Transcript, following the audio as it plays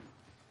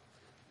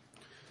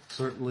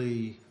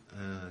Certainly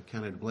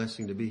kind of a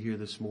blessing to be here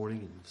this morning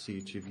and see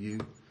each of you.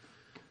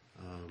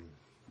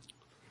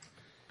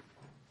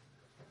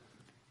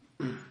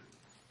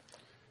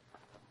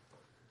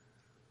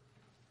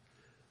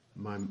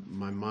 My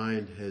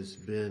mind has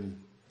been,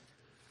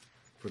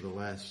 for the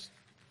last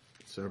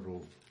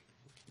several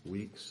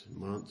weeks,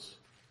 months,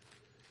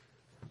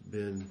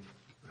 been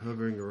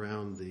hovering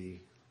around the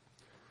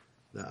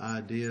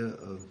idea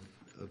of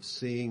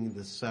seeing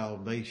the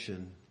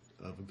salvation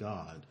of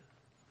God.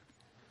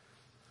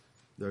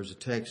 There's a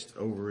text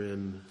over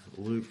in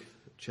Luke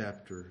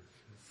chapter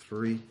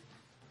 3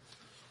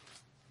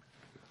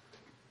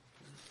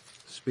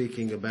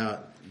 speaking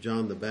about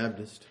John the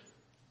Baptist.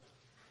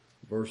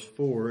 Verse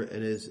 4,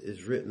 and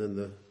is written in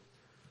the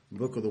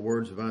book of the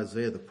words of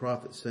Isaiah the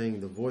prophet,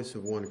 saying, the voice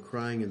of one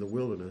crying in the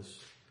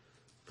wilderness,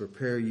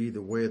 prepare ye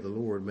the way of the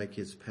Lord, make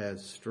his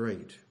paths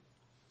straight.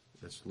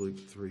 That's Luke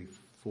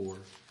 3:4.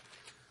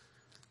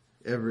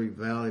 Every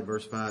valley,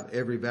 verse 5,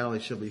 every valley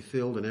shall be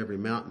filled, and every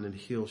mountain and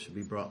hill shall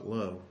be brought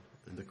low,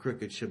 and the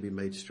crooked shall be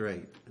made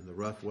straight, and the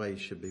rough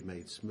ways shall be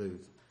made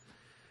smooth.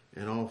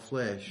 And all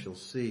flesh shall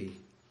see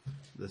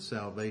the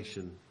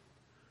salvation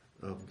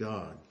of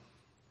God.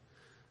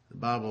 The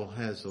Bible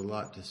has a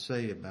lot to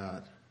say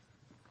about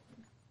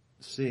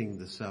seeing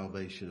the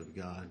salvation of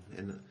God.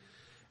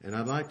 And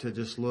I'd like to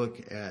just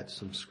look at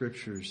some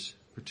scriptures,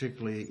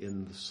 particularly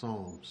in the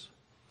Psalms.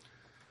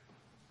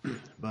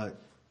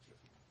 But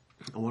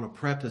I want to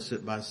preface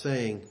it by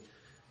saying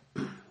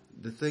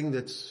the thing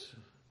that's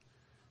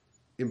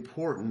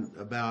important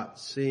about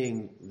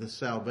seeing the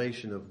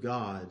salvation of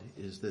God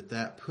is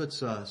that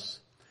puts us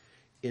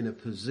in a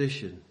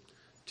position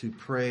to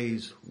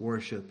praise,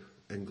 worship,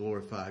 and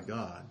glorify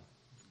God.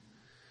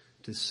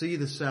 To see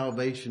the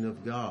salvation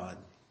of God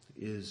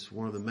is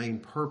one of the main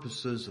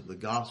purposes of the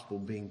gospel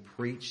being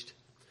preached,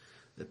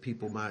 that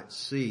people might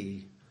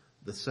see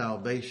the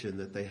salvation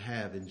that they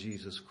have in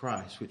Jesus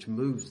Christ, which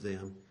moves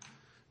them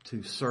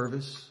to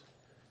service,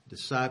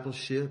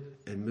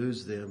 discipleship, and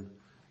moves them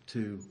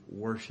to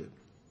worship.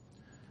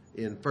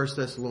 In 1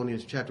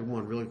 Thessalonians chapter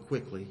 1, really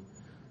quickly,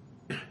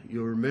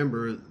 you'll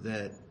remember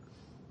that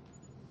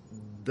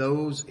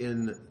those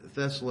in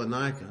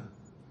Thessalonica,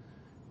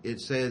 it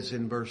says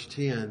in verse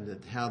 10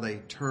 that how they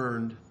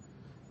turned,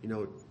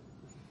 it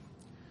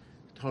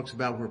talks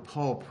about where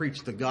Paul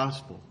preached the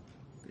gospel.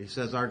 He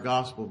says our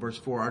gospel, verse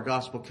 4, our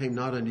gospel came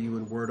not unto you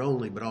in word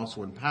only, but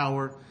also in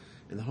power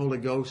and the Holy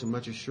Ghost and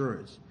much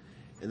assurance.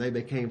 And they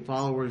became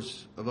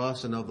followers of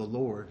us and of the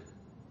Lord.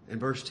 And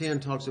verse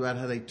 10 talks about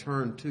how they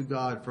turned to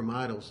God from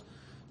idols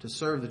to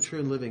serve the true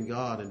and living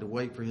God and to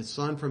wait for his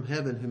Son from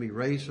heaven, whom he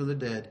raised from the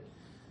dead,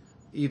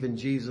 even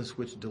Jesus,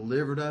 which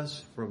delivered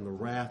us from the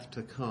wrath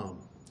to come.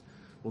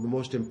 Well, the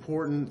most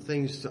important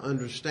things to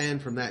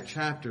understand from that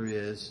chapter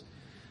is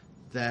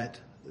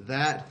that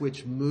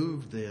which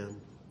moved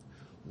them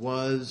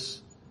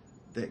was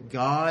that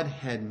God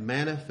had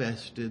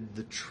manifested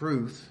the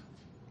truth.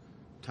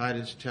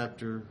 Titus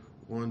chapter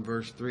 1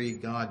 verse 3,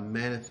 God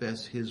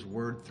manifests his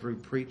word through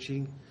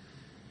preaching.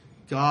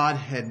 God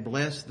had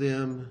blessed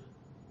them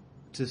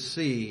to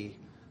see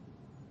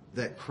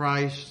that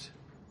Christ,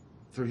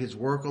 through his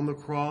work on the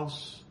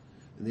cross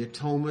and the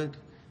atonement,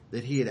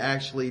 that he had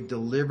actually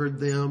delivered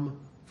them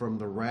from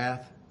the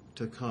wrath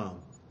to come.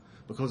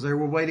 Because they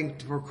were waiting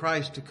for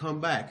Christ to come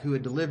back, who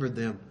had delivered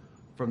them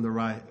from the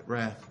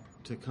wrath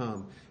to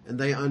come. And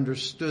they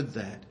understood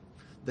that.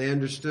 They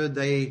understood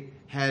they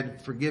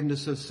had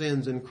forgiveness of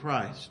sins in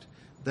Christ.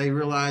 They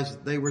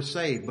realized they were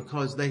saved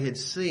because they had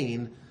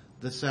seen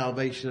the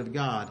salvation of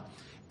God.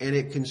 And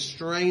it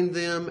constrained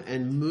them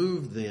and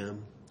moved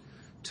them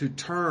to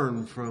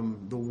turn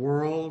from the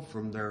world,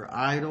 from their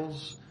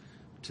idols,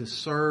 to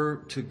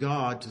serve to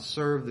God, to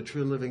serve the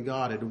true and living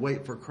God, and to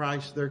wait for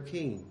Christ their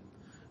King,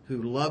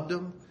 who loved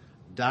them,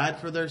 died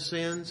for their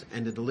sins,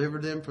 and to deliver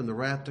them from the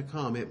wrath to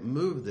come. It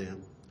moved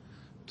them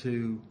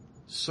to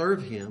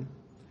serve him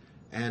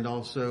and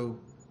also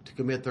to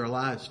commit their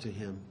lives to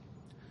him.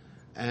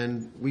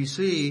 And we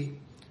see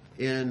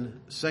in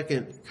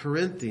 2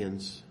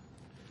 Corinthians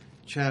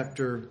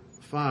chapter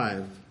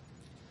 5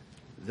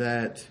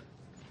 that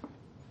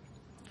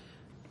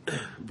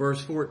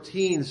verse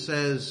 14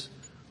 says,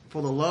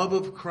 for the love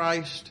of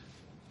Christ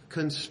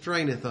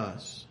constraineth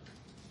us,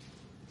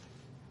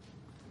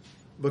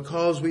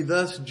 because we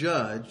thus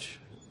judge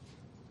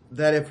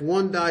that if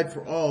one died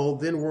for all,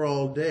 then we're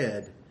all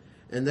dead,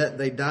 and that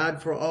they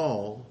died for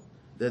all,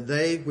 that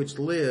they which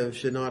live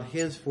should not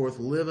henceforth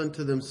live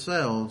unto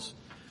themselves,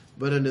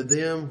 but unto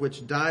them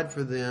which died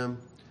for them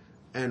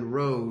and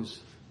rose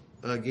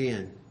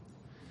again.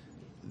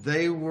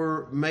 They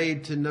were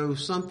made to know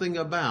something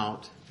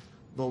about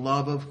the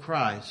love of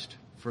Christ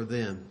for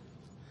them.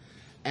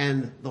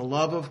 And the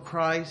love of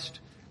Christ,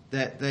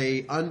 that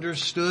they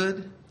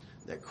understood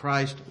that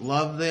Christ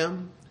loved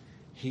them.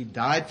 He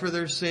died for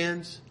their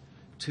sins,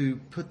 to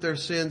put their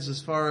sins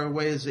as far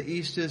away as the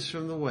east is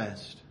from the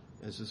west,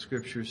 as the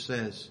scripture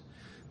says,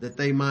 that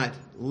they might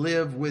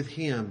live with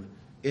him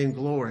in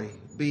glory,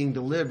 being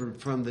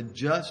delivered from the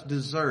just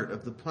desert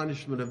of the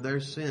punishment of their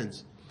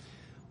sins.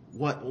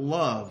 what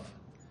love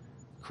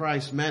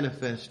Christ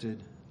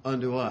manifested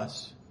unto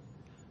us.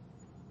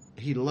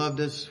 He loved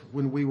us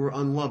when we were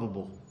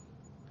unlovable.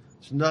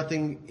 There's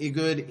nothing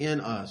good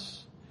in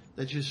us.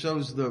 That just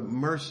shows the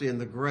mercy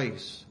and the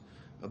grace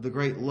of the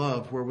great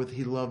love wherewith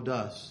he loved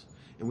us.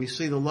 And we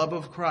see the love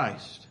of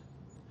Christ,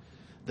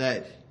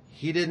 that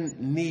he didn't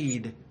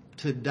need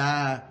to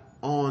die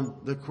on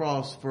the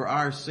cross for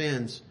our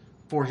sins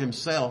for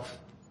himself.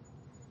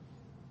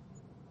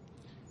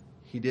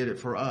 He did it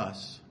for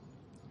us.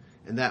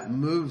 And that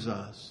moves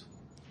us,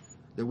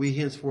 that we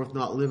henceforth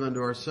not live unto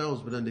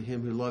ourselves, but unto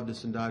him who loved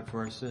us and died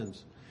for our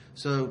sins.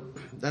 So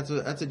that's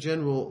a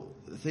general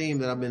theme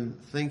that I've been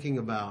thinking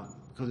about,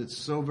 because it's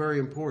so very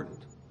important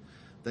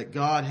that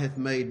God hath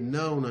made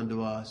known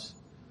unto us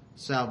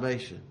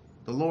salvation.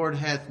 The Lord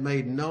hath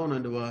made known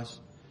unto us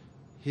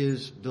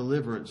his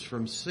deliverance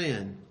from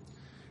sin,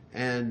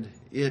 and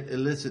it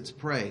elicits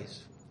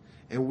praise.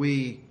 And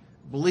we,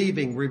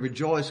 believing, we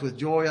rejoice with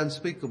joy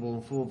unspeakable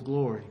and full of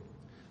glory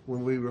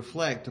when we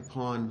reflect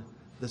upon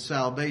the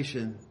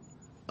salvation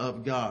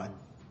of God.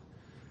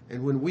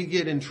 And when we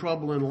get in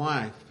trouble in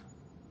life,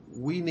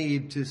 we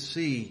need to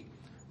see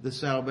the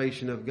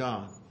salvation of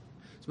God.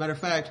 As a matter of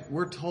fact,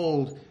 we're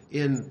told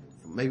in,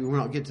 maybe we'll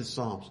not get to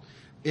Psalms,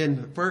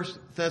 in 1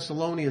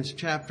 Thessalonians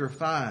chapter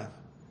 5,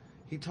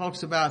 he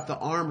talks about the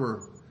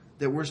armor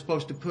that we're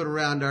supposed to put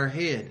around our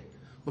head,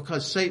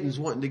 because Satan's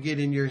wanting to get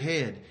in your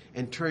head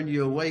and turn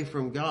you away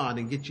from God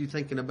and get you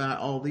thinking about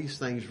all these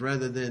things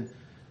rather than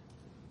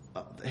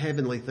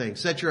heavenly things.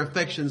 Set your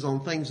affections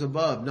on things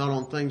above, not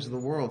on things of the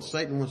world.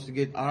 Satan wants to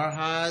get our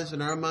eyes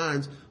and our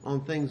minds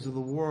on things of the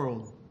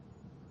world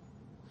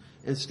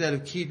instead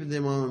of keeping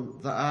them on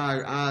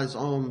our eyes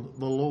on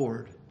the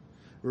Lord.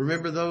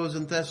 Remember those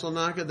in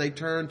Thessalonica? They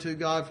turned to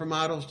God from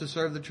idols to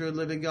serve the true and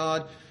living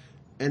God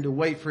and to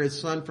wait for his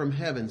Son from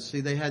heaven.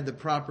 See, they had the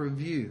proper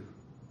view.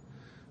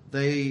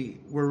 They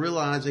were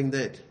realizing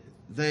that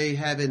they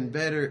have in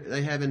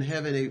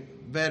heaven a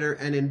better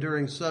and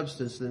enduring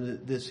substance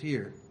than this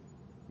here.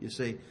 You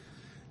see,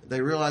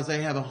 they realize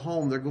they have a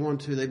home they're going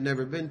to they've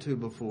never been to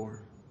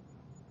before.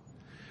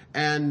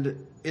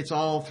 And it's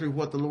all through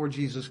what the Lord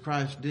Jesus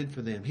Christ did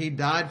for them. He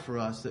died for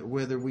us, that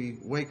whether we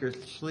wake or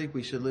sleep,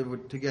 we should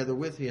live together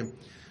with him.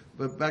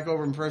 But back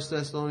over in 1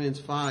 Thessalonians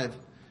 5,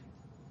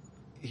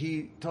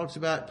 he talks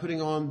about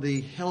putting on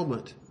the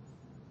helmet,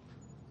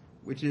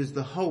 which is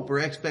the hope or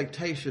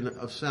expectation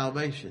of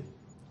salvation.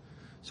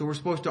 So we're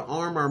supposed to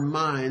arm our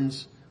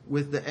minds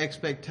with the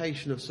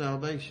expectation of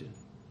salvation.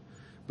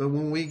 But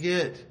when we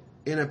get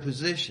in a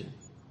position,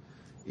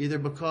 either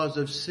because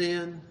of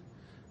sin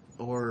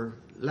or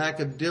lack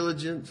of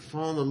diligence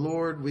upon the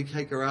Lord, we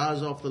take our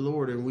eyes off the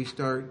Lord and we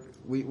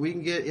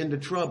can get into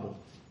trouble.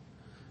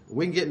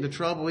 We can get into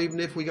trouble even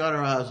if we got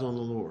our eyes on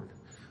the Lord.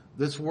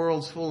 This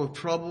world's full of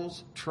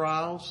troubles,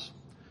 trials,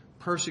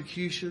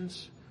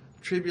 persecutions,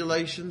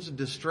 tribulations, and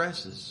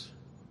distresses.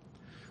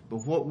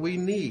 But what we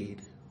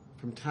need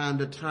from time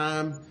to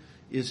time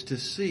is to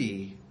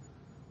see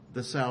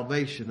the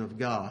salvation of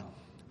God.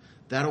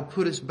 That'll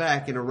put us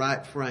back in a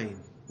right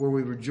frame where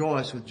we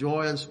rejoice with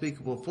joy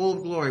unspeakable, full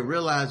of glory,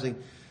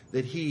 realizing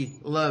that he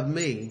loved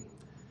me.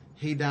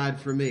 He died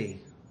for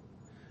me.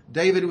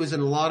 David was in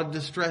a lot of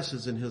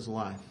distresses in his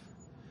life.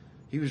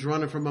 He was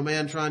running from a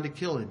man trying to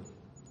kill him.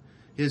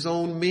 His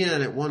own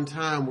men at one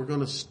time were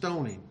going to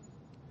stone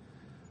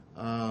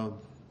him.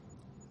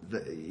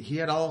 He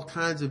had all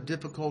kinds of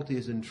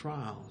difficulties and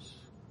trials.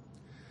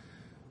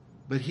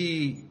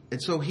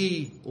 So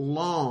he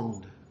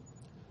longed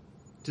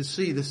to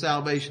see the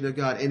salvation of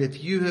God. And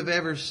if you have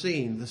ever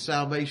seen the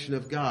salvation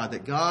of God,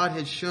 that God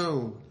has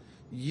shown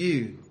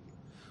you,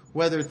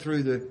 whether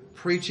through the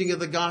preaching of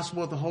the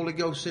gospel of the Holy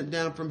Ghost sent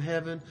down from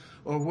heaven,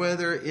 or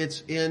whether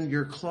it's in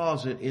your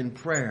closet in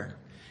prayer,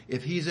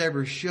 if he's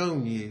ever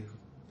shown you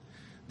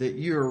that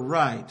you're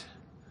right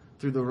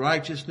through the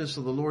righteousness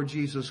of the Lord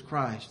Jesus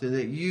Christ, and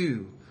that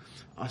you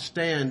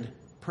stand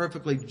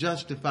perfectly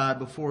justified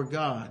before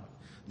God,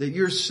 that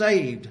you're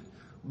saved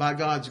by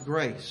God's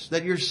grace,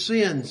 that your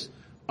sins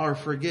are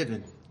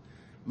forgiven.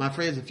 My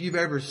friends, if you've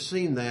ever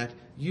seen that,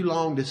 you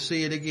long to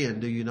see it again,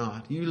 do you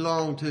not? You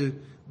long to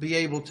be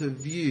able to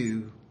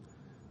view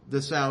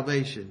the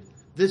salvation.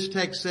 This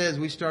text says,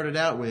 we started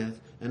out with,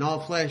 and all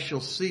flesh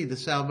shall see the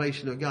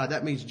salvation of God.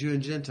 That means Jew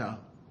and Gentile.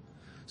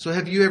 So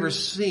have you ever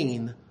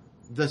seen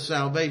the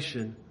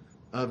salvation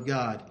of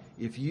God?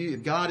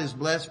 If God is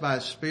blessed by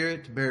his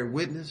Spirit to bear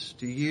witness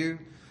to you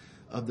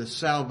of the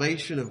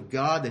salvation of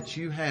God that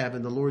you have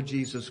in the Lord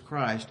Jesus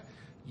Christ,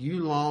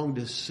 you long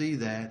to see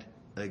that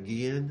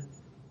again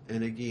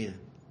and again.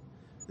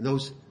 And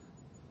those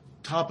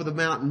top of the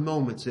mountain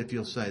moments, if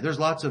you'll say. There's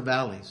lots of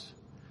valleys.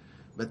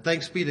 But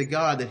thanks be to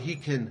God that he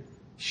can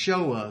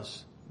show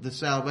us the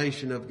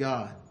salvation of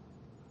God.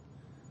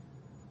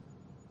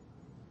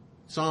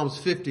 Psalms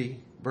 50,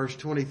 verse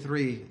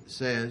 23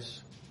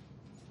 says,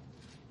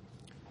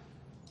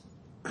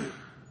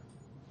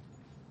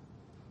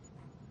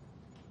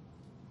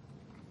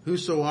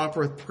 whoso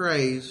offereth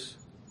praise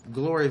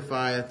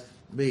glorifieth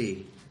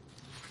me.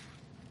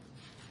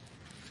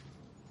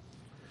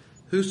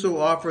 Whoso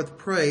offereth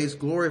praise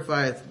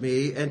glorifieth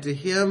me, and to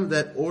him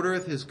that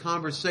ordereth his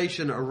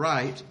conversation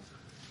aright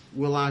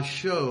will I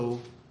show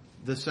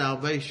the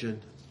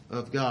salvation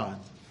of God.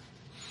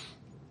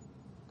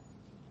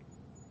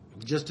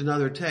 Just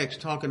another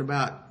text talking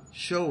about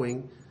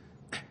showing.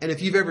 And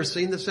if you've ever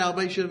seen the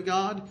salvation of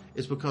God,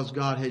 it's because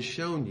God has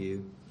shown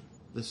you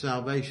the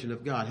salvation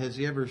of God. Has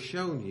he ever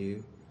shown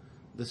you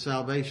the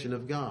salvation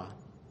of God?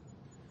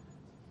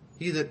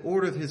 He that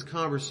ordereth his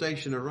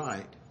conversation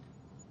aright.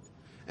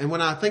 And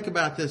when I think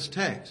about this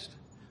text,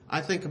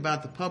 I think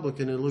about the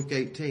publican in Luke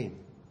 18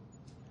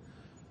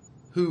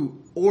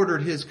 who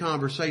ordered his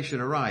conversation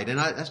aright. And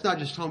that's not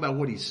just talking about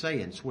what he's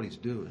saying, it's what he's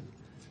doing.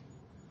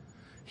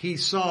 He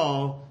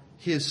saw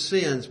his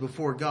sins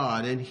before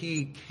God, and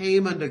he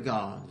came unto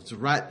God. It's the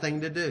right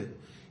thing to do.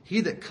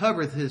 He that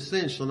covereth his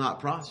sins shall not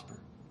prosper,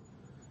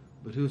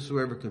 but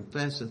whosoever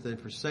confesseth and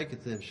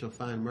forsaketh them shall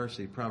find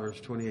mercy.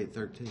 Proverbs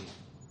 28:13.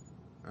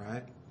 All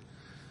right?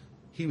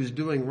 He was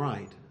doing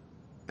right.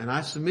 And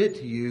I submit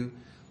to you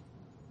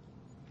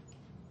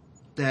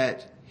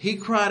that he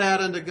cried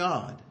out unto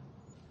God,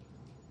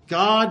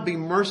 God, be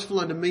merciful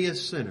unto me, a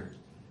sinner.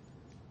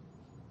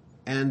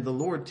 And the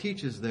Lord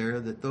teaches there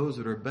that those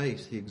that are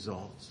base, he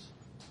exalts.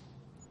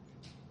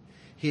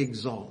 He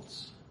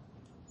exalts.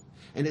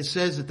 And it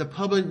says that the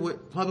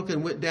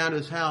publican went down to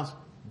his house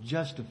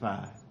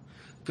justified.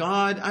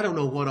 God, I don't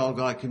know what all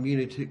God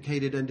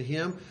communicated unto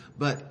him,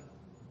 but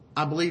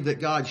I believe that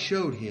God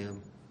showed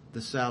him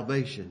the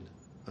salvation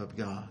of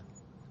God.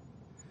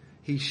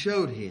 He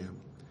showed him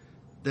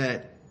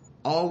that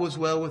all was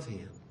well with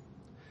him,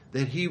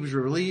 that he was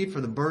relieved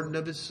from the burden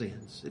of his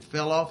sins. It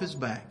fell off his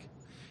back,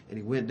 and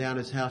he went down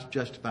his house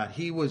justified.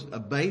 He was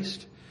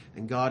abased,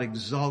 and God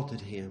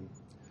exalted him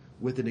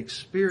with an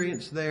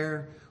experience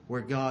there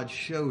where God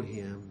showed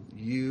him,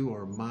 you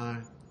are my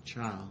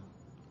child.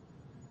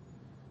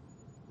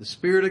 The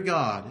Spirit of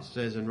God, it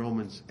says in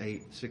Romans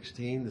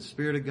 8:16, the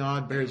Spirit of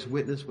God bears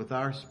witness with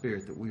our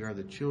spirit that we are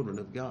the children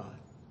of God.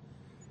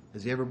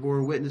 Has he ever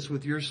borne witness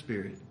with your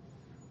spirit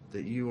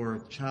that you are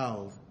a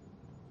child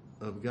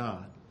of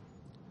God?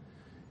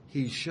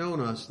 He's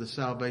shown us the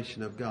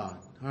salvation of God.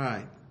 All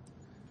right.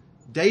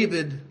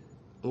 David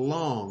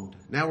longed.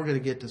 Now we're going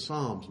to get to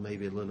Psalms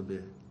maybe a little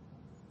bit.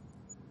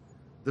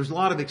 There's a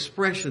lot of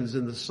expressions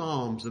in the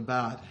Psalms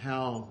about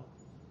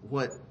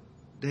what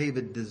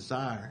David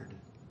desired.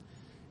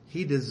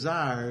 He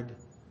desired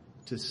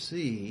to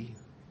see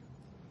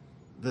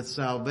the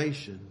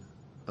salvation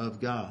of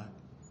God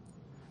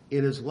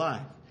in his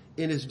life,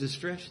 in his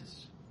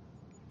distresses.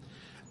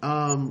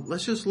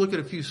 Let's just look at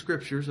a few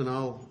scriptures, and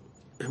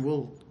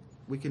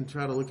we can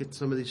try to look at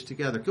some of these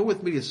together. Go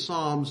with me to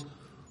Psalms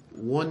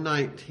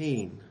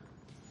 119.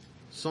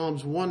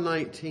 Psalms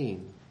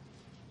 119.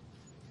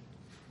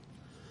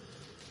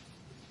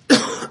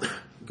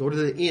 Go to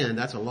the end.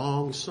 That's a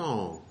long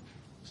psalm.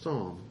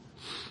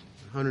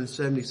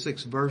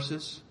 176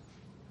 verses.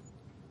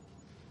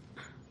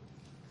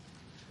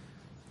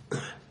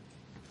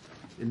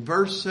 In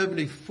verse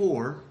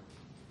 74,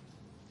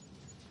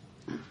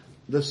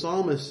 the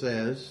psalmist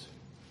says,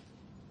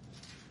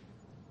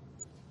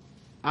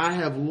 I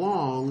have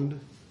longed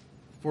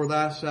for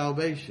thy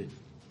salvation,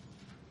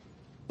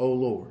 O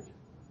Lord.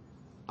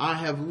 I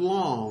have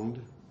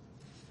longed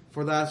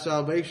for thy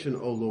salvation,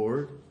 O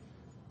Lord,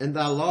 and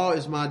thy law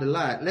is my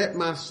delight. Let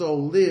my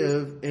soul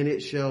live, and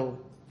it shall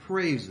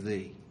praise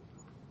thee.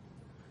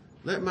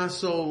 Let my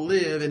soul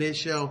live, and it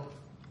shall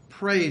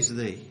praise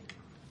thee.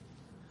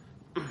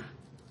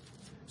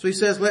 So he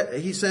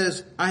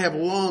says, I have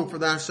longed for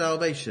thy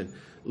salvation.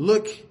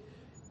 Look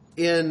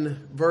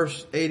in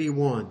verse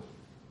 81.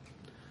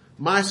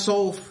 My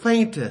soul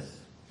fainteth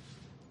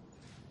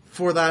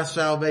for thy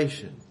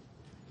salvation.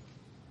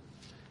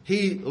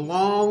 He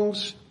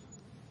longs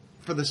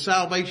for the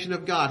salvation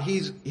of God.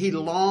 He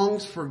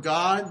longs for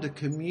God to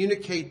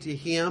communicate to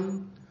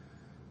him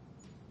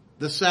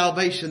the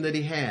salvation that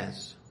he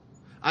has.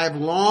 I have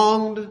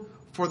longed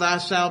for thy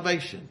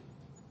salvation.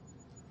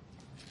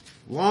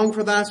 Long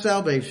for thy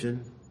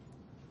salvation.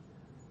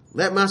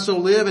 Let my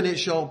soul live, and it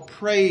shall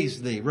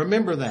praise thee.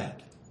 Remember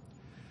that.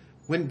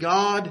 When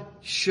God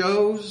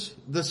shows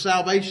the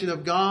salvation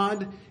of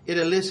God, it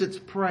elicits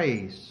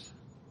praise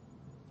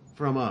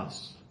from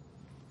us.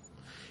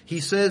 He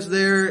says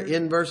there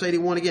in verse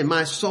 81 again,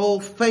 my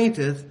soul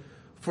fainteth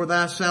for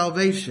thy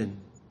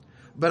salvation,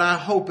 but I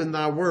hope in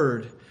thy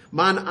word.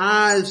 Mine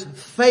eyes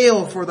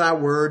fail for thy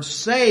word,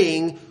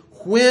 saying,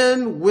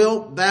 when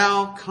wilt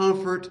thou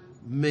comfort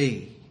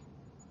me?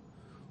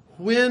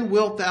 When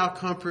wilt thou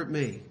comfort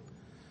me?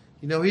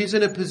 You know, he's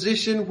in a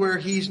position where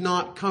he's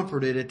not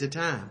comforted at the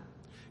time.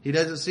 He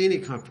doesn't see any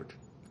comfort.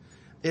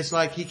 It's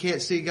like he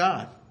can't see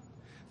God.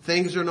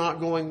 Things are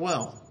not going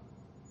well.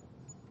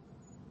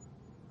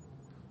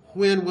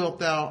 When wilt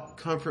thou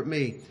comfort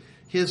me?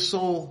 His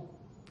soul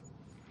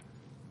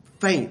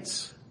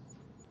faints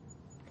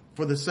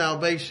for the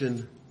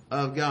salvation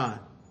of God.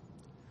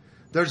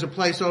 There's a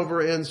place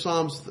over in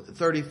Psalms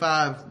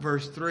 35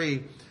 verse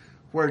 3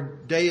 where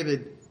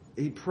David,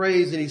 he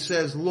prays and he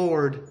says,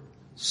 Lord,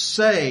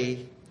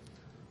 say,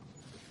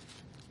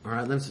 all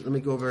right, let me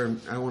go over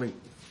and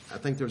I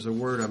think there's a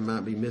word I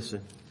might be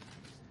missing.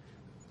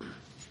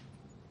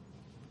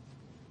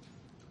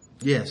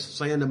 Yes,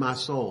 say unto my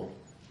soul.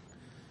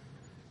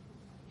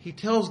 He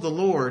tells the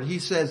Lord, he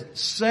says,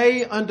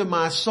 say unto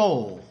my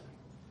soul,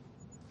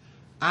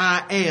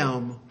 I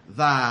am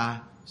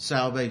thy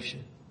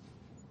salvation.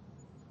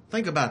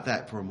 Think about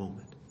that for a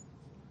moment.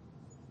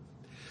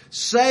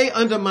 Say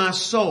unto my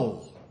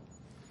soul.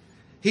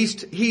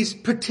 He's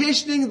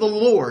petitioning the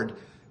Lord.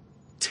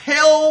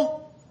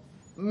 Tell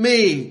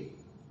me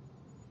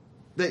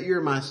that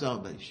you're my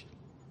salvation.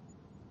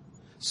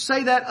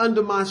 Say that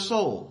unto my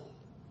soul.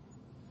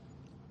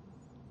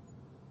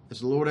 Has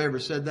the Lord ever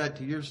said that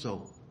to your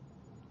soul?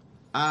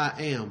 I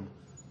am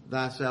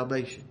thy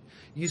salvation.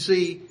 You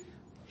see,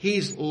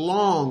 he's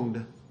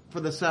longed for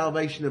the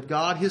salvation of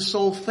God. His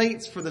soul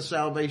faints for the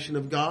salvation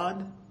of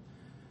God.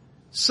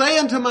 Say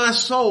unto my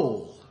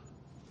soul,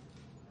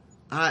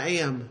 I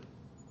am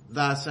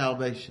thy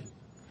salvation.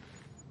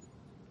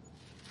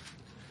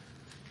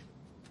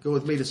 Go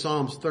with me to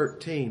Psalms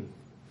 13.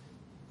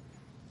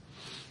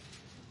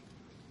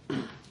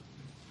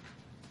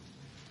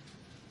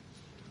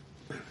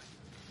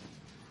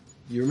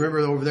 You remember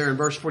over there in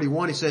verse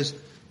 41, he says,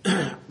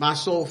 my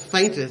soul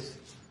fainteth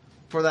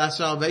for thy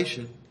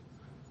salvation.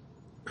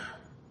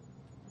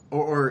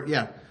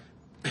 And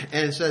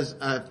it says,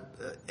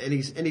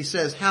 and he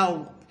says,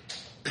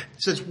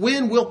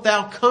 when wilt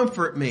thou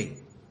comfort me?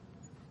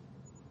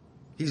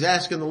 He's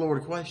asking the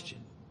Lord a question.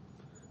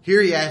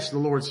 Here he asks the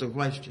Lord some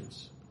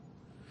questions.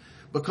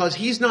 Because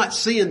he's not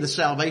seeing the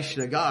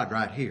salvation of God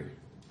right here.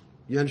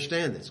 You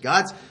understand this?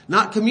 God's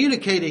not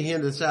communicating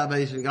him the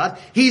salvation of God.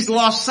 He's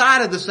lost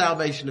sight of the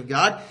salvation of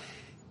God.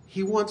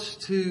 He wants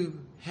to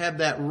have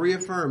that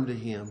reaffirmed to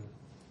him.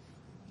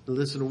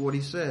 Listen to what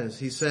he says.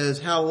 He says,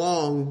 how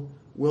long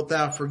wilt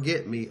thou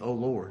forget me, O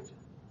Lord?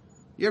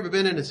 You ever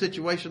been in a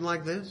situation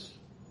like this?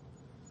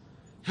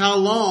 How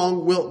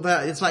long wilt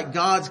thou, it's like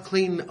God's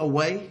clean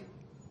away.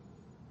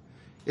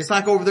 It's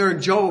like over there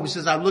in Job, he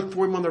says, I look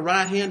for him on the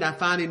right hand, I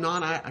find him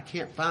not, I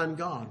can't find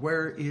God.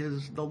 Where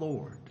is the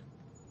Lord?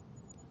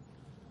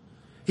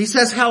 He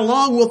says, how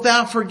long wilt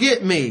thou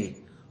forget me,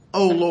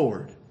 O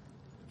Lord?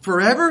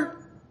 Forever?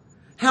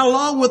 How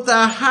long wilt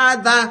thou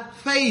hide thy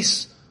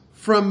face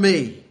from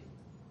me?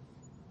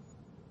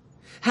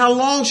 How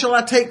long shall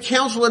I take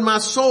counsel in my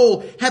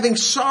soul, having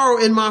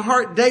sorrow in my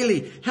heart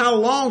daily? How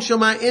long shall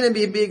my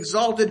enemy be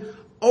exalted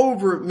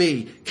over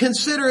me?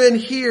 Consider and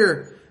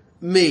hear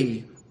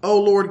me, O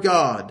Lord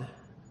God.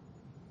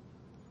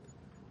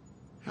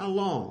 How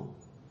long?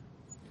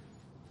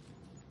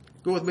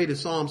 Go with me to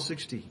Psalm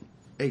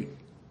 68.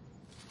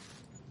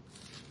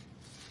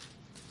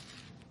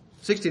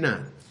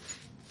 69.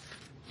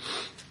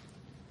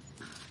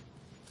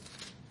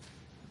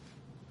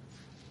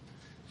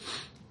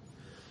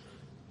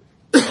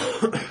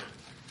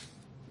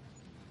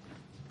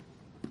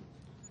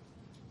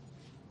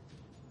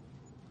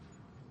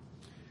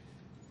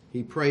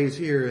 He prays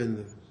here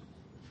in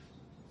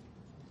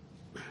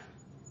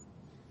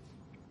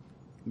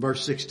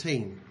verse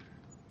 16.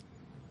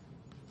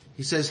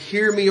 He says,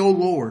 hear me, O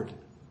Lord,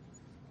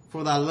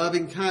 for thy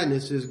loving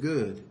kindness is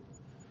good.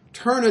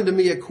 Turn unto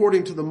me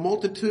according to the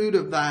multitude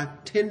of thy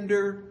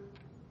tender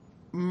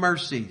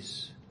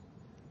mercies.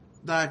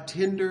 Thy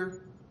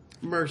tender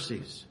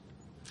mercies.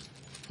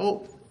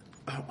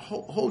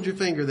 Hold your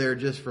finger there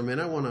just for a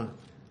minute. I want to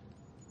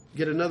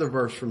get another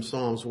verse from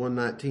Psalms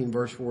 119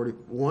 verse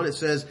 41. It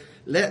says,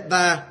 let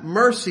thy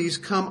mercies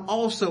come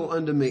also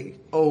unto me,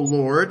 O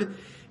Lord,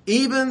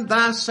 even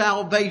thy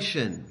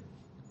salvation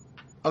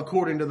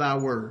according to thy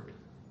word.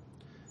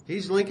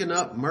 He's linking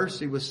up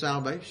mercy with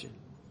salvation.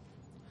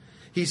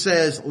 He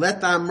says,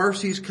 let thy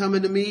mercies come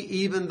into me,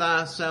 even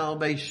thy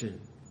salvation.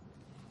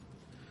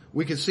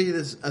 We can see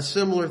this, a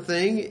similar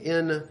thing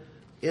in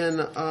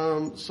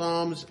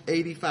Psalms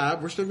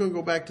 85. We're still going to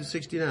go back to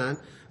 69,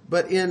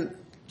 but in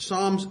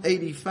Psalms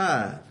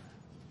 85,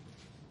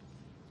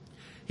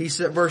 he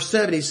said, verse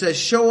 7, he says,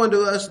 show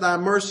unto us thy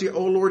mercy,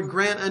 O Lord,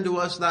 grant unto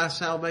us thy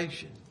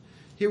salvation.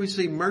 Here we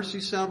see mercy,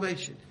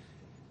 salvation.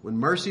 When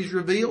mercy is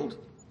revealed,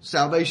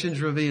 salvation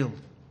is revealed.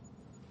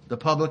 The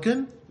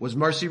publican, was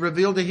mercy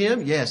revealed to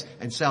him? Yes.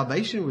 And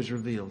salvation was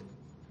revealed.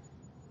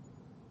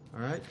 All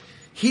right.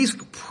 He's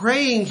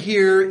praying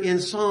here in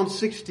Psalm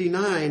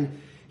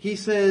 69. He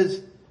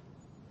says,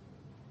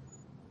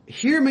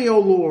 hear me, O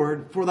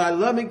Lord, for thy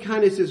loving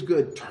kindness is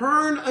good.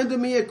 Turn unto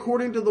me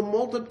according to the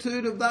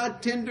multitude of thy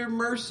tender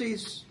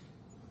mercies,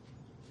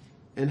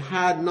 and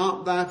hide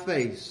not thy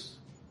face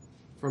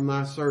from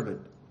thy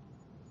servant,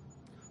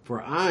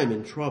 for I am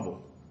in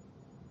trouble.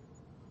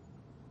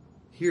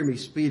 Hear me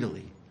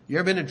speedily. You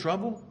ever been in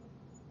trouble?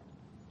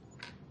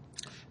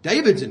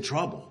 David's in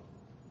trouble.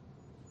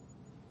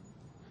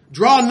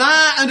 Draw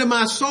nigh unto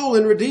my soul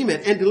and redeem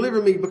it, and deliver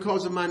me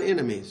because of mine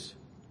enemies.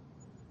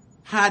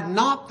 Hide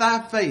not thy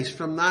face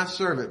from thy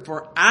servant,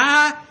 for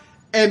I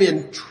am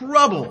in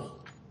trouble.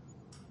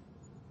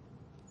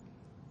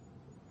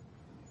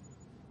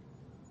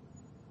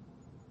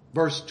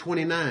 verse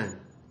 29.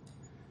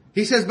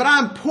 He says, but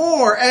I'm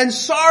poor and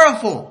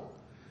sorrowful.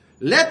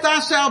 Let thy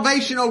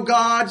salvation, O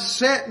God,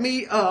 set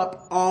me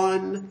up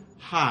on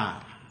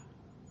high.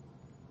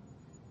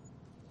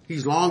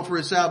 He's longed for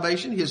his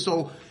salvation. His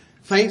soul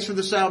faints for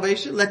the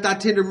salvation. Let thy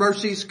tender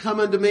mercies come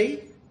unto me,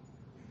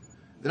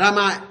 that I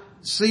might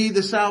see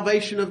the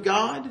salvation of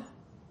God. I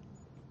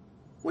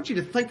want you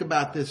to think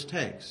about this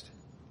text.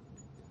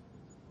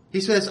 He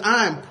says,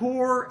 I am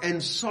poor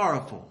and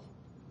sorrowful.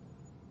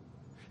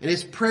 And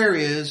his prayer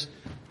is,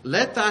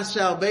 let thy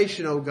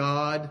salvation, O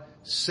God,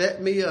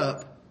 set me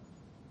up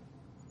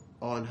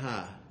on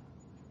high.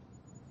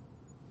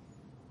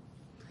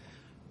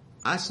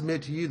 I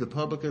submit to you, the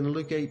publican in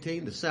Luke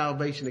 18, the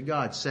salvation of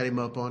God set him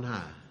up on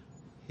high.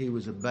 He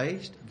was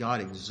abased.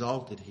 God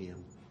exalted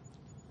him.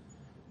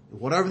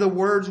 Whatever the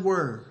words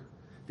were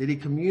that he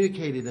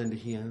communicated unto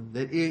him,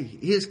 that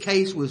his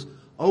case was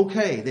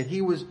okay, that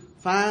he was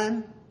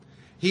fine,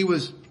 he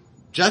was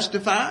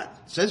justified.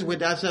 It says he went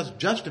down and says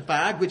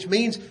justified, which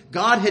means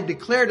God had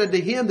declared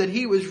unto him that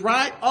he was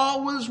right,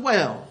 all was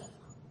well.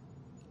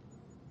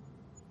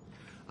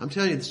 I'm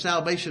telling you, the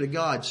salvation of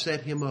God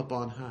set him up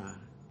on high.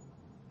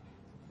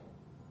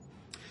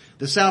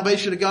 The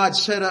salvation of God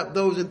set up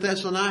those in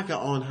Thessalonica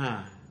on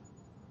high.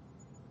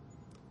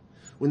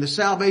 When the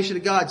salvation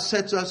of God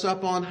sets us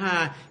up on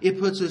high, it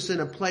puts us in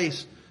a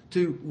place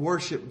to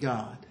worship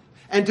God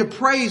and to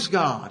praise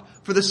God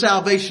for the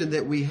salvation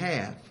that we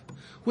have.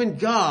 When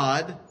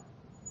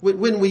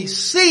we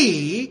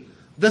see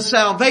the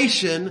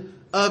salvation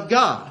of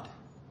God.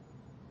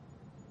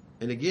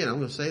 And again, I'm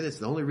going to say this,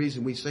 the only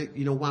reason we say,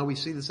 why we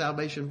see the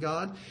salvation of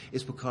God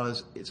is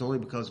because it's only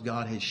because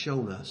God has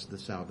shown us the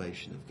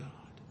salvation of God.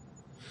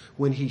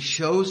 When he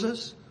shows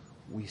us,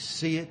 we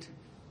see it,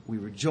 we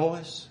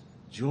rejoice,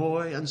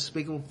 joy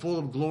unspeakable, full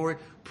of glory,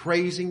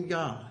 praising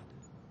God.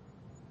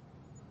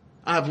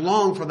 I have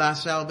longed for thy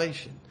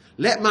salvation.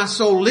 Let my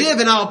soul live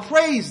and I'll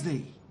praise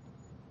thee.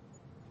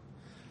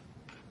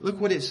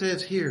 Look what it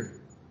says here.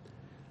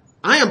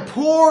 I am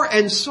poor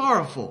and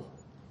sorrowful.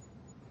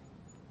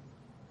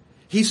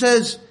 He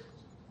says,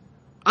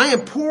 I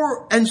am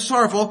poor and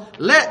sorrowful.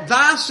 Let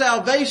thy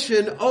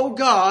salvation, O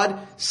God,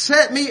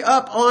 set me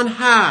up on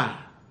high.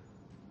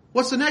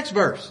 What's the next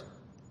verse?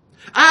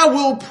 I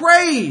will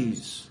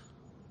praise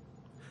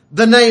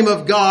the name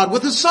of God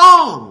with a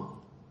song.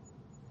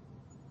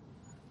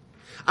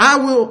 I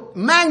will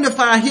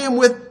magnify him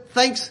with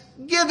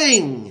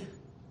thanksgiving.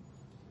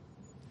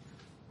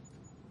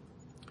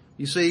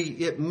 You see,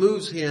 it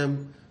moves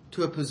him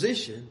to a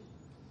position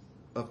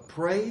of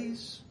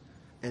praise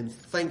and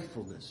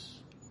thankfulness.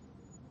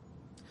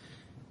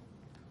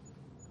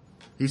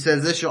 He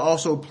says, this shall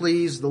also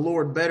please the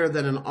Lord better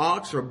than an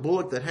ox or a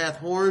bullock that hath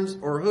horns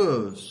or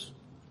hooves.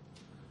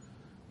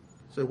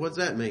 So what's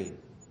that mean?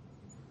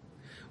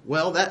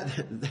 Well,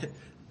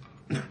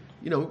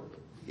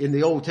 in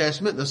the Old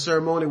Testament, the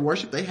ceremonial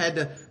worship, they had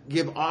to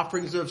give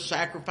offerings of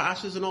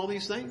sacrifices and all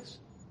these things.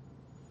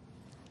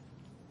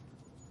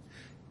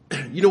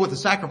 You know what the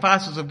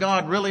sacrifices of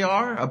God really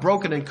are? A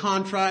broken and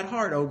contrite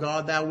heart, O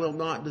God, thou wilt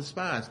not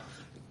despise.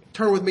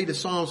 Turn with me to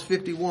Psalms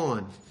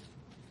 51.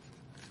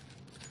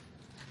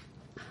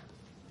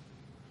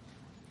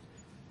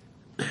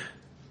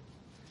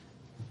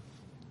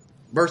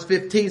 Verse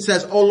 15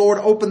 says, O Lord,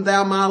 open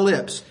thou my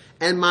lips,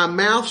 and my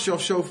mouth shall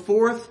show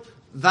forth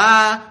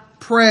thy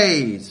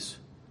praise.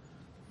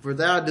 For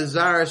thou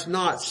desirest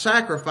not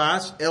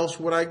sacrifice, else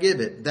would I give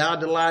it. Thou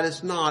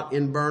delightest not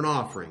in burnt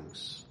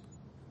offerings.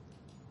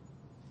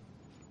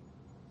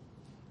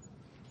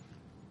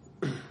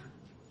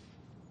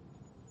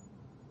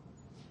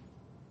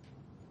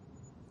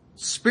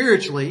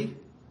 Spiritually,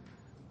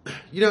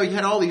 you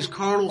had all these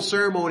carnal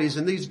ceremonies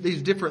and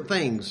these different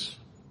things.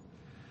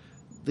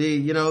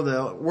 The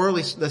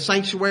worldly, the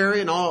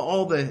sanctuary and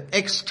all the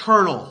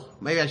external,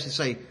 maybe I should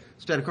say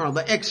instead of carnal,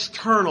 the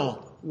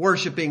external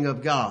worshiping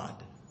of God.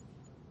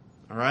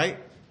 All right?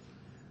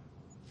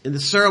 In the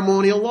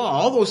ceremonial law,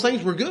 all those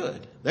things were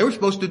good. They were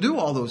supposed to do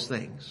all those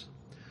things,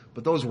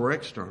 but those were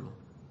external.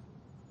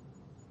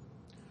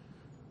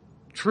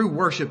 True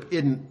worship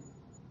isn't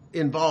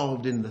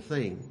involved in the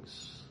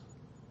things.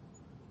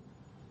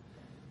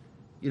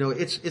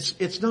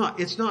 It's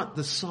not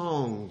the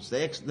songs.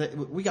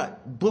 We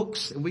got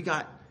books and we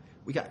got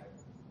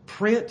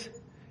print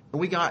and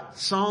we got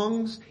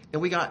songs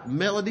and we got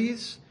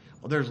melodies.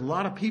 Well, there's a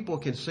lot of people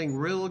can sing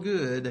real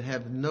good that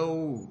have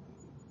no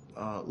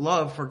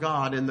love for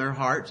God in their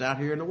hearts out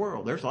here in the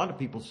world. There's a lot of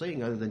people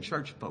sing other than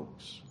church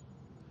folks.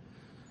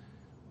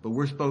 But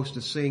we're supposed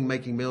to sing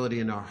making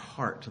melody in our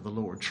heart to the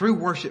Lord. True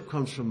worship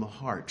comes from the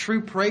heart.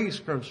 True praise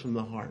comes from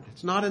the heart.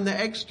 It's not in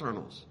the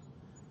externals.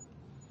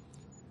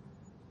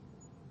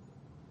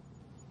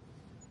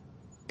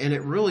 And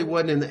it really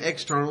wasn't in the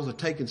externals of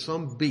taking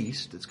some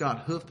beast that's got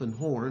hoof and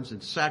horns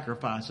and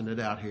sacrificing it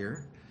out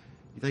here.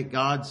 You think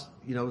God's,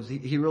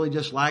 he really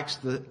just likes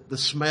the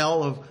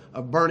smell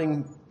of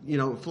burning,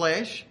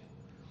 flesh?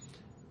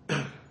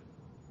 All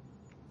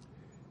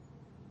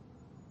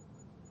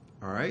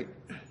right.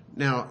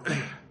 Now,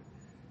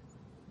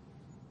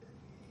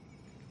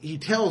 he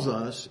tells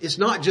us it's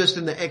not just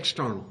in the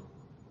external,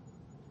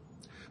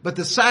 but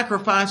the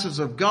sacrifices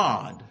of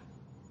God.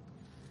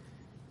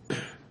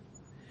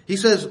 He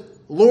says,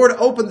 Lord,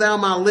 open thou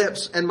my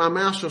lips, and my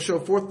mouth shall show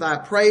forth thy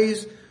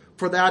praise.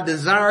 For thou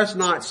desirest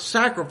not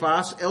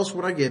sacrifice, else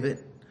would I give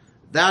it.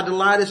 Thou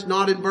delightest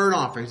not in burnt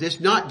offerings.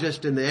 It's not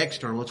just in the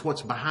external, it's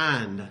what's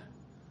behind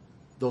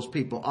those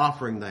people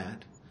offering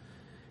that.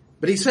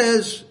 But he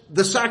says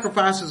the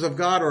sacrifices of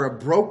God are a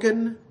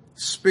broken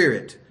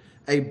spirit,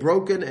 a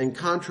broken and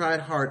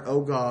contrite heart,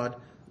 O God,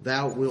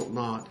 thou wilt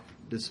not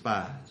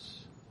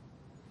despise.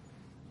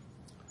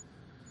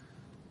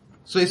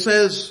 So he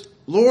says,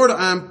 Lord,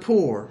 I am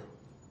poor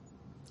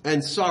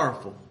and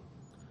sorrowful.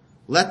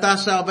 Let thy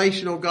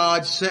salvation, O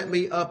God, set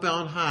me up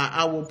on high.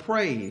 I will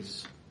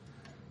praise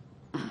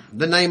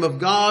the name of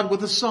God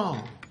with a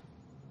song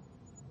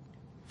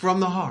from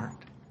the heart.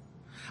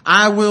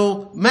 I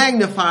will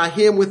magnify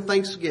him with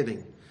thanksgiving.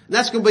 And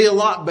that's going to be a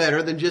lot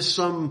better than just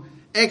some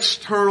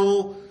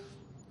external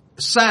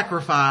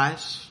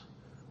sacrifice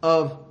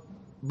of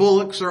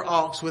bullocks or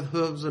ox with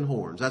hooves and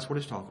horns. That's what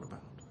it's talking about.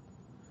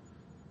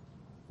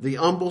 The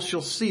humble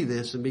shall see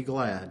this and be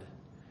glad,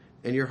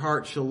 and your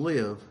heart shall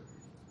live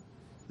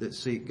that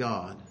seek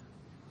God.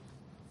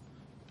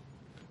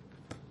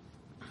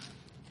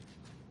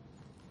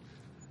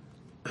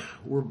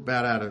 We're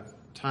about out of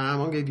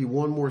time. I'll give you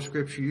one more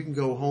scripture. You can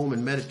go home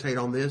and meditate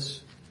on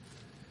this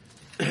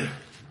and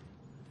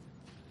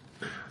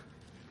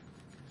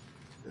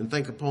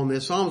think upon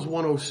this. Psalms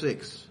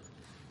 106.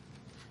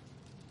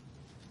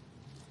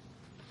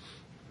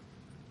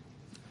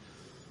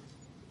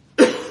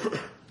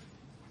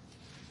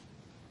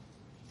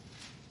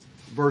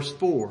 Verse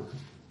 4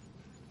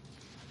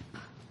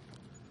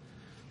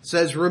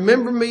 says,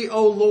 remember me,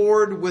 O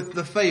Lord, with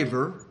the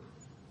favor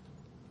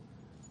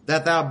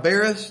that thou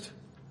bearest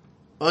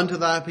unto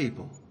thy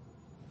people.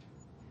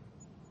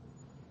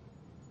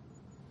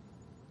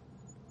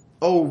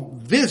 O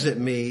visit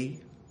me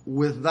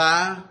with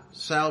thy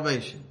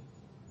salvation,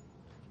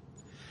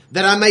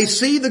 that I may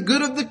see the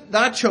good of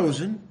thy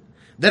chosen,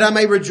 that I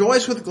may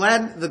rejoice with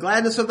the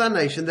gladness of thy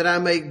nation, that I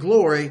may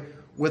glory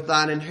with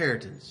thine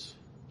inheritance.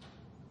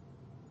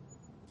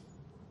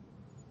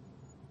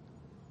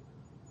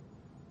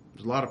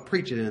 There's a lot of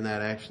preaching in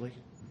that, actually.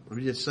 Let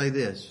me just say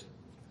this.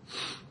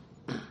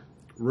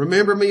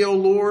 Remember me, O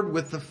Lord,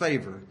 with the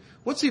favor.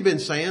 What's he been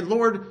saying?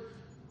 Lord,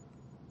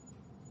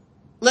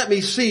 let me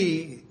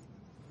see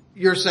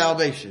your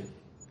salvation.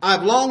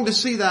 I've longed to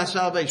see thy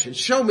salvation.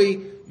 Show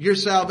me your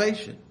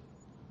salvation.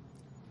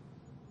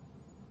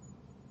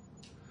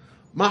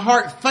 My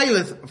heart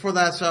faileth for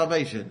thy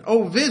salvation.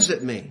 Oh,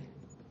 visit me.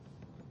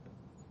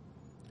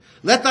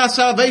 Let thy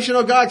salvation,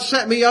 O God,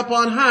 set me up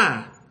on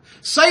high.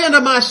 Say unto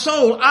my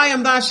soul, I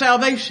am thy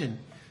salvation.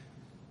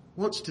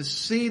 Wants to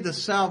see the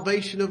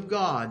salvation of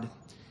God.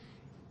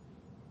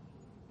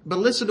 But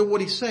listen to what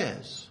he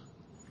says.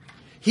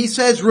 He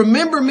says,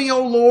 remember me,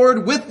 O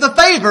Lord, with the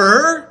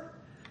favor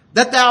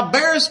that thou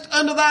bearest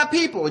unto thy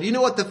people. Do you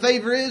know what the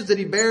favor is that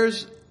he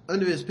bears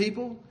unto his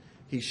people?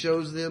 He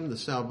shows them the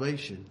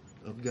salvation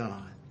of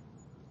God.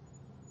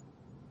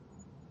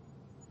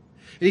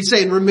 And he's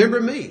saying,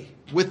 remember me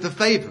with the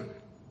favor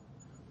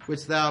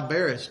which thou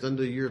bearest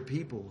unto your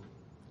people.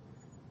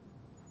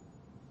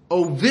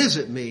 Oh,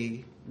 visit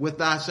me with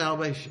thy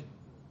salvation.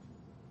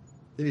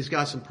 Then he's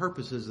got some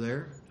purposes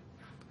there.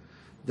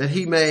 That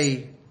he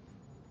may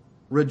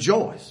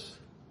rejoice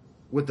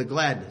with the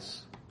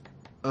gladness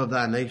of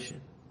thy nation.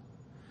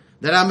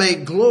 That I may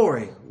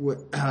glory,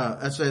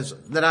 it says,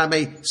 that I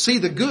may see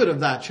the good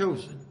of thy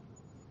chosen.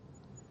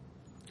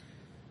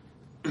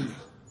 And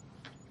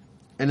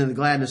in the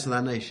gladness of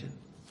thy nation.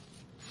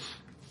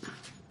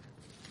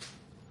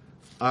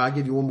 I'll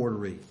give you one more to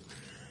read.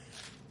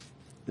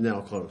 And then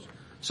I'll close.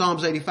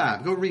 Psalms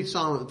 85. Go read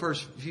the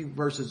first few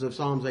verses of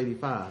Psalms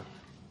 85.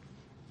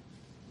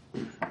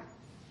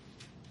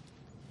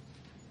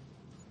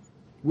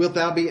 Wilt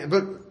thou be,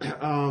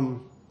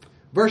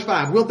 verse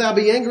 5, wilt thou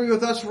be angry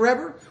with us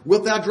forever?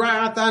 Wilt thou dry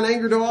out thine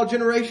anger to all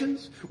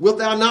generations? Wilt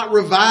thou not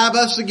revive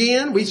us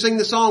again? We sing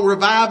the song,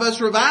 revive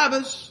us, revive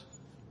us.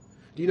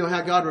 Do you know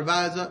how God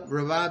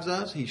revives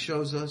us? He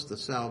shows us the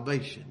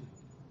salvation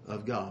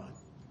of God.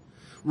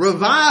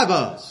 Revive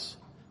us,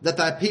 that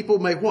thy people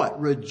may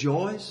what?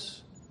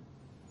 Rejoice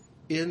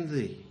in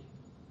thee.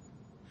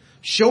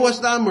 Show us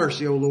thy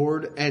mercy, O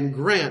Lord, and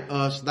grant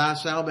us thy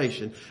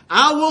salvation.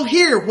 I will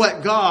hear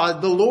what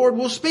God the Lord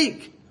will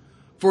speak,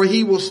 for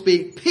he will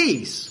speak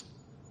peace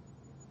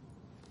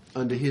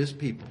unto his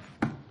people.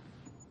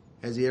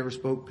 Has he ever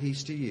spoke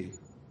peace to you?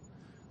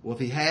 Well, if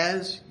he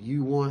has,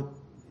 you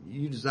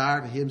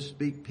desire for him to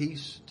speak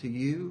peace to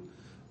you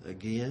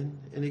again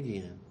and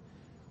again.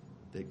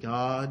 That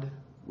God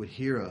would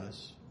hear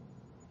us,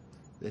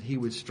 that he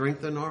would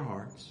strengthen our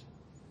hearts,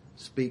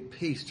 speak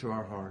peace to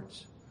our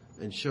hearts,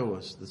 and show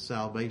us the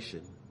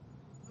salvation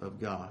of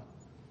God.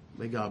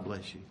 May God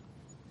bless you.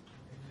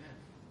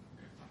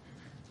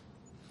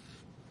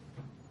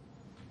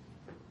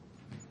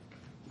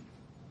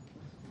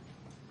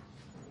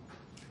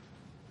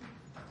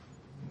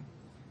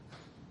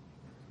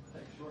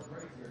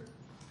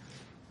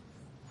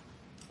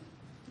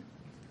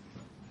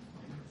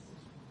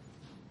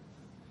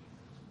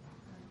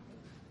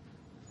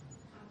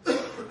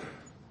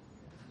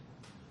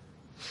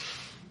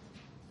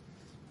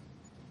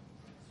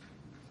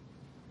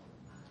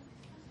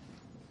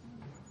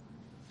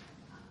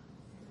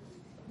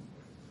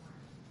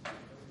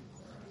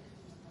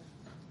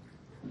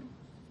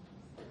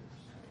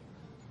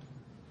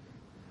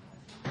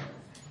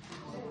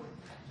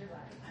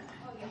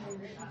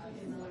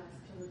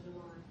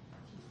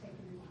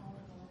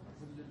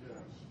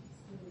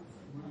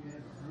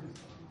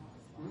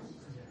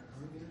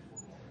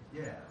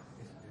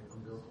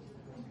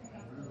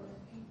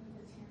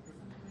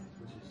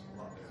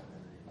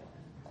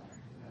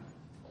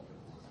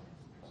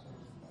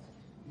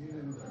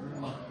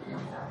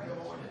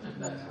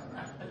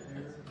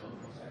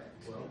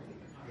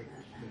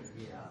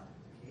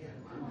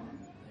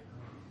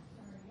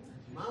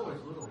 Mine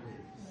was little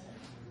bitty.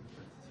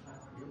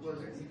 It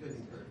wasn't, you couldn't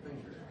even put a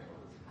finger in it.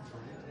 So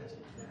they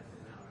tested that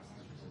out.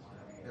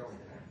 Belly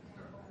pack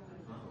started.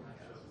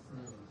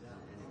 And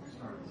it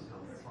started to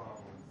become a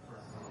problem.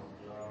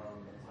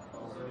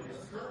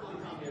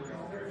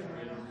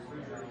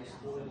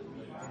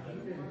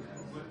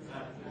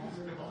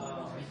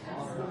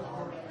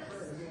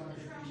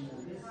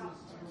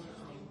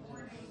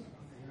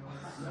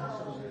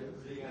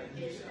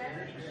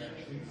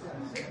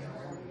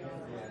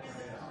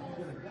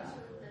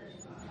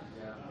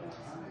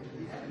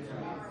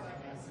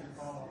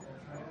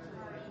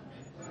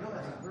 You know,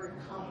 that's a very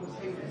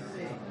complicated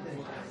thing.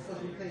 Because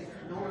we think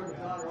knowing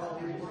God are all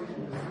these things in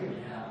the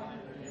beginning.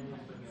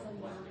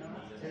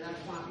 And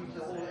that's why people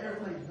say, oh,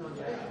 everything's done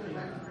fixed. And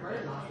that's the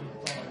prayer not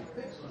it's already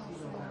fixed. You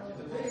don't have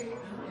to believe.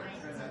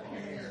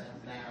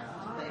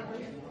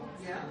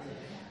 Yeah.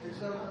 And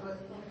so, but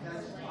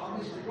that's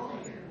obviously wrong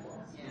here.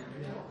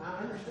 You know, I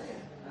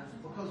understand.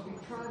 Because we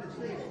try to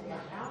think,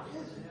 how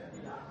is it?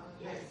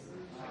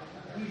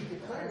 He's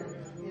declared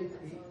in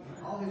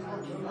all his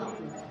works are done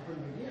from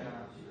the beginning.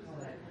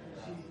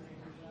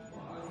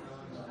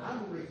 I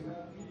believe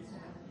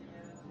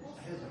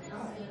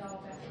Hezekiah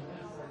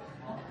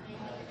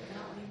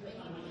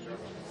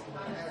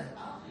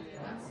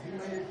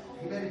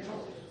he made a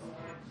choice.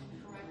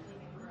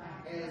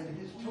 And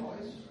his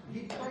choice, he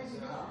praised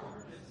God.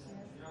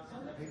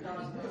 And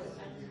God's good.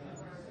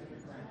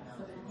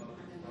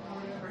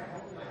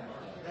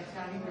 That's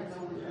how he would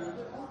know his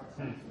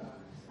good.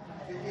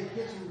 It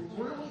gets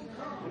really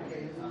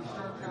complicated when you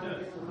start trying to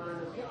get the mind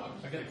of God.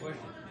 I got a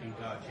question. Can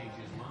God change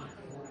his mind?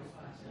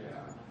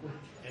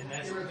 And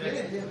that's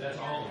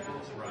all of it,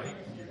 right?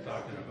 You're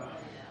talking about.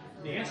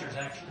 The answer is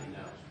actually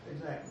no.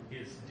 Exactly.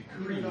 His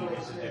decree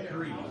is a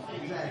decree.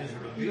 Exactly. His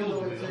revealed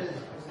will.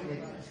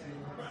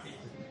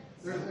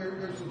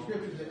 There's some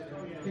scriptures that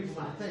people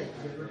might think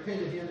that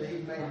repented him that he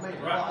made man.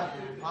 Right.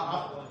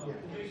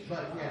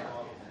 But yeah.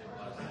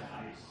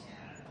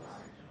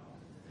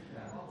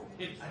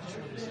 I just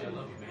wanted to say I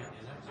love you, man,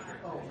 and that was a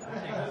great Oh, I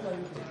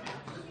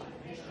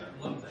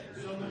love that.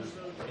 Good food.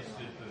 It's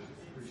good food.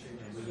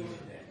 And we need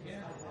that.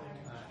 Yeah.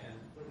 And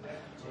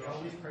we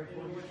always pray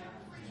for you.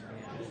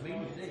 It's me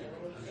and Dave.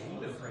 I mean,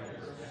 you've been praying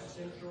for us.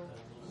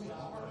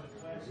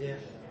 Yeah.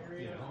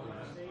 You know,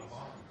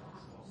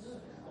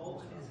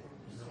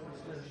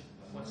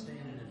 what's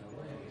standing in the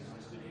way?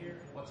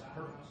 What's the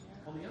purpose?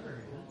 On the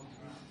other hand,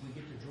 we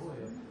get the joy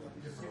of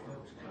different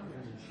folks coming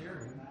and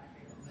sharing,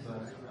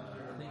 but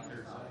I think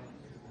there's a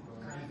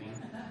craving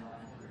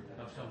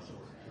of some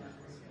sort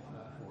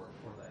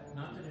for that.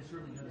 Not that it's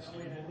really going to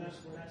stand.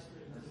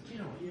 You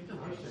know, you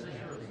don't have to say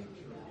everything.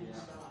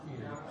 You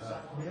know,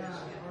 it is.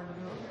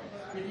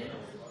 It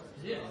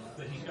is.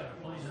 But he's got a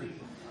plan.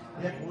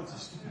 He wants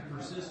us to be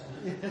persistent.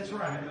 Yeah, that's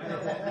right. So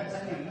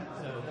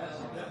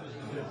that was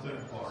the good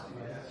food part.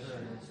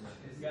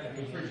 You got to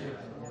be patient.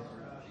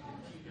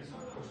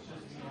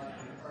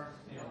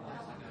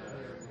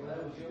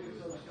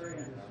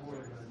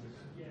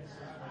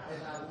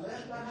 As I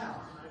left the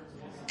house,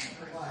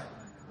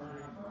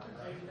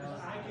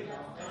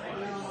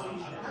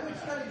 I've been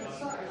studying the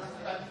science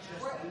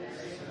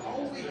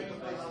all week.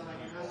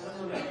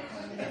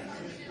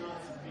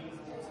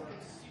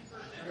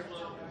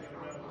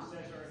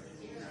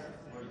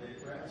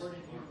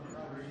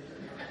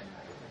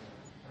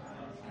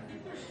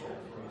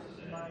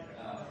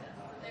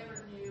 They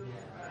were new.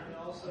 And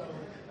also,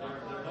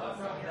 they're not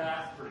from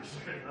that pretty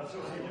sure. That's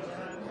what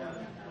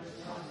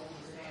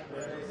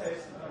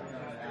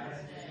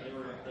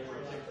they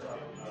were picked up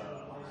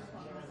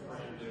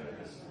from doing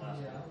this last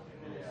week.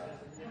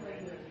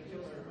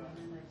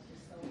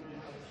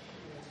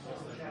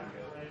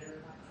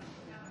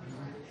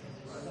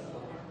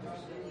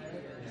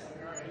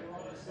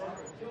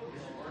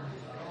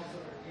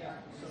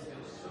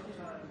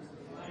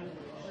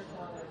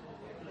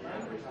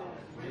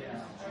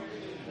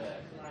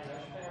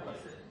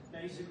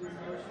 Basically, it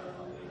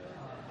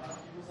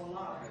was a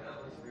lot. It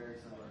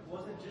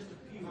wasn't just a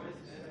few. It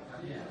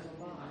was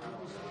a lot. It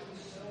was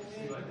so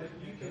many that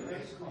you can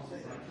basically say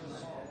that to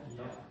us all.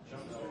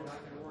 Jump over, not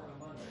going to work on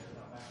Monday.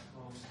 I'm back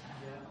home.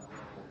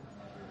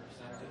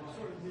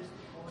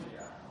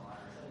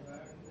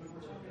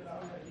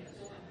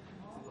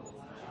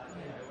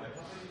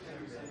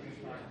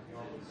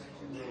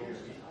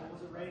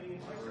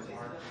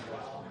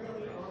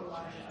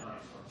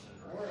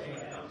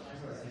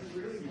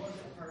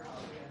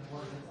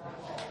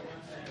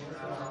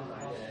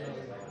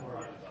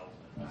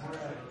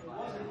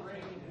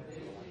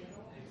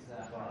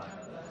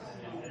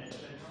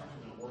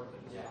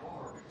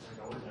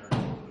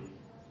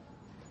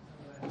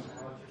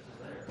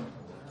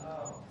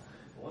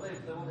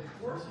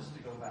 force us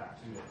to go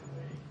back to it,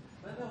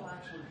 then there'll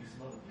actually be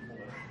some other people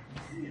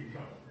that need to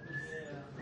go.